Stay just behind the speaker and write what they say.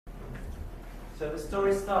So the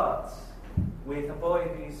story starts with a boy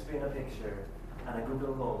who used to be in a picture and a good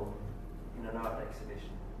little hole in an art exhibition.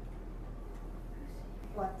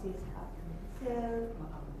 What is happening? So,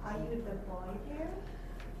 are you the boy here?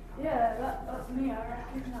 Yeah, that's me, I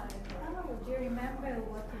recognize it. Oh, do you remember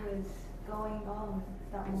what was going on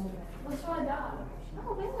at that moment? That's my dad.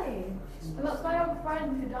 Oh, really? And that's my old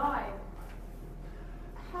friend who died.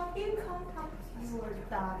 Have you contacted your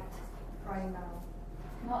dad right now?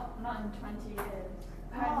 Not in 20 years.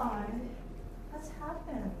 Why? What's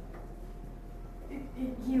happened?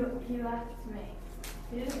 He left me.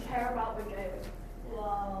 He didn't care about the goat.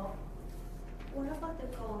 Wow. What about the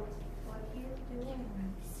goat? What are you doing?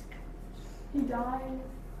 He died.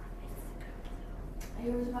 He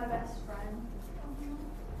was my best friend.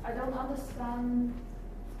 I don't understand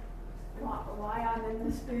why I'm in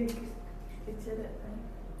this big exhibit thing.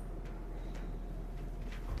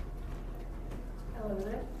 Hello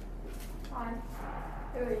there. Hi.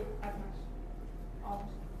 Who are you? Agnes. Oh.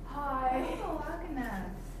 Hi. Oh,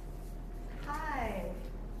 Agnes. Hi.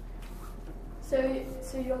 So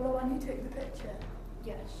you're the one who took the picture?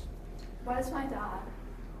 Yes. Where's my dad?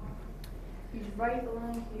 He's right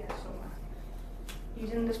along here somewhere.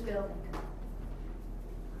 He's in this building.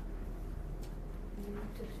 You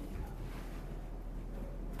need to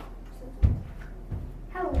see.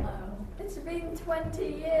 Hello. It's been 20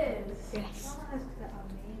 years. Yes. Oh, that's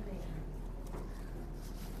amazing.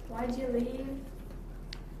 Why'd you leave?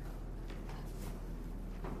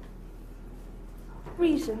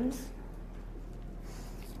 Reasons?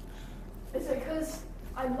 Is it because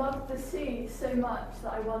I loved the sea so much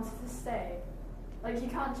that I wanted to stay? Like, you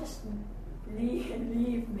can't just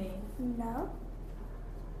leave me. No.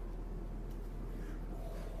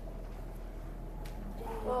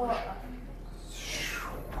 Well,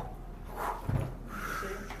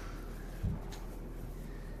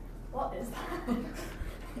 what is that?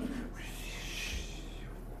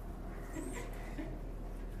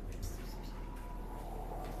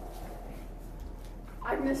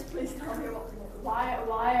 Agnes, please tell me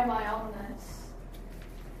why am I on this?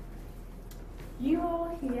 You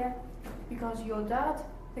are here because your dad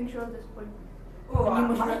thinks you're this boy. Oh, and you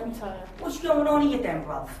must mate. reconcile. What's going on here then,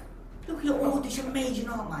 bruv? Look at all this amazing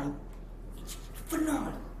art, mate. It's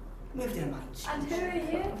phenomenal. Move there, mate. And who are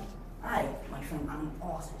you? Hey, my friend, I'm an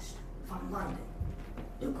artist from London.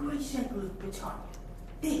 The great centre of Britannia.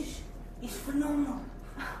 This is phenomenal.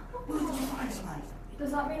 Where did you find it, mate?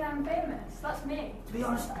 Does that mean I'm famous? That's me. To be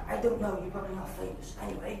honest, I don't know. You're probably not famous.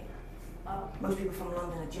 Anyway, Oh. most people from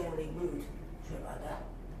London are generally rude. Shit like that.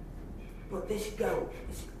 But this goat,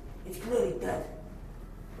 it's clearly dead.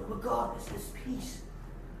 But regardless, this piece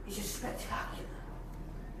is just spectacular.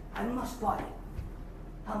 I must buy it.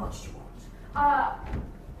 How much do you want?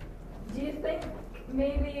 Do you think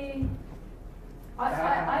maybe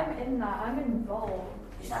I'm in that? I'm involved.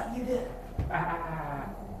 Is that you there?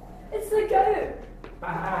 It's the goat.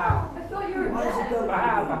 I thought you were Why is it dead. goat?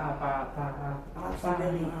 I'm actually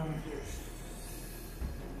really confused.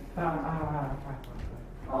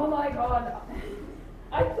 Oh my god.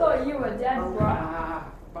 I thought you were dead, bro.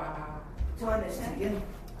 Time is ticking.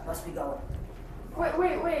 I must be going.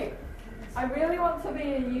 Wait. I really want to be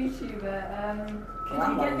a YouTuber. Could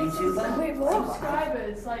I'm you not get a me some YouTuber.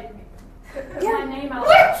 subscribers? Like, put my name out.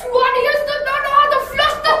 Which one of you does not know how to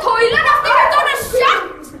flush the toilet after you've done a shit?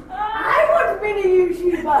 I want to be a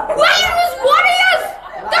YouTuber! Why was one of you?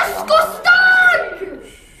 Disgusting!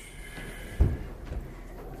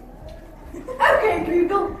 Okay,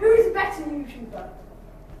 Google, who's a better YouTuber?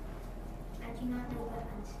 I do not know what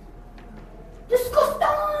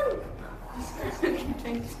Disgusting!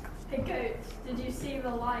 Hey, goat, did you see the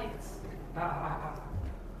lights?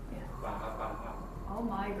 Oh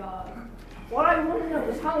my god. What I want to know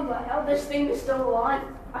is how the hell this thing is still alive.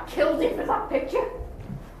 I killed it for that picture.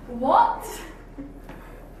 What?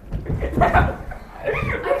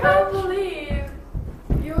 I can't believe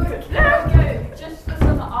you would kill a goat just for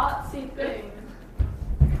some artsy thing.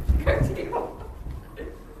 It's evil.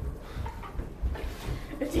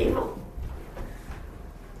 It's evil.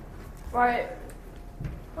 Right.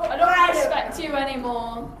 I don't respect you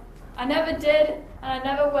anymore. I never did, and I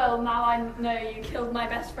never will. Now I know you killed my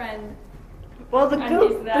best friend. Well, the And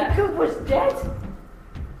he's goat there. was dead.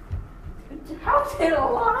 How's it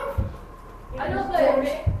alive? I don't know.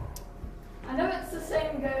 I know it's the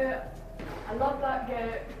same goat. I love that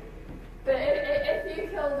goat. But if you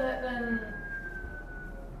killed it, then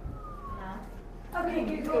nah. Okay,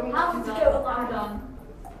 Google, how did you go I'm alive? done.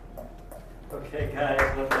 Okay,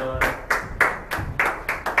 guys, well done.